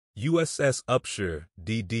USS Upshur,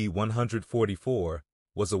 DD-144,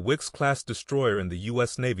 was a Wickes-class destroyer in the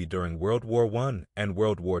U.S. Navy during World War I and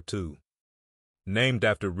World War II. Named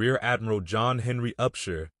after Rear Admiral John Henry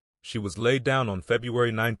Upshur, she was laid down on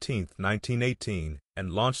February 19, 1918,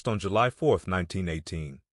 and launched on July 4,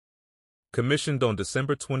 1918. Commissioned on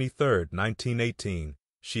December 23, 1918,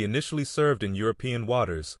 she initially served in European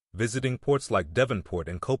waters, visiting ports like Devonport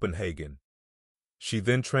and Copenhagen. She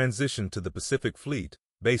then transitioned to the Pacific Fleet,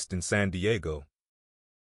 based in San Diego.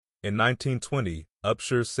 In 1920,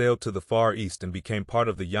 Upshur sailed to the Far East and became part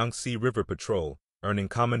of the Yangtze River Patrol, earning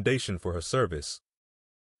commendation for her service.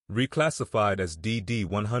 Reclassified as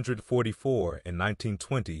DD-144 in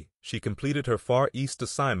 1920, she completed her Far East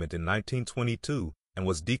assignment in 1922 and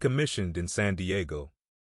was decommissioned in San Diego.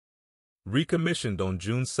 Recommissioned on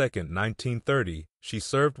June 2, 1930, she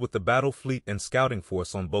served with the Battle Fleet and Scouting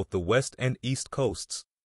Force on both the west and east coasts.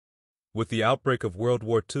 With the outbreak of World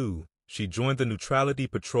War II, she joined the Neutrality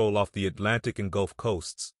Patrol off the Atlantic and Gulf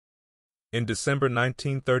coasts. In December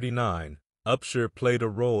 1939, Upshur played a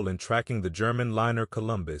role in tracking the German liner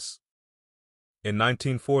Columbus. In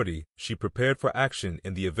 1940, she prepared for action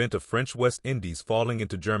in the event of French West Indies falling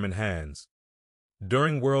into German hands.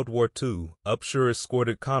 During World War II, Upshur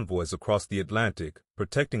escorted convoys across the Atlantic,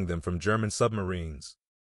 protecting them from German submarines.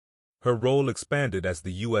 Her role expanded as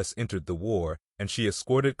the U.S. entered the war, and she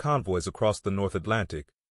escorted convoys across the North Atlantic.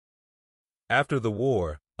 After the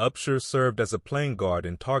war, Upshur served as a plane guard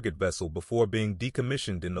and target vessel before being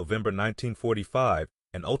decommissioned in November 1945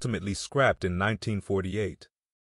 and ultimately scrapped in 1948.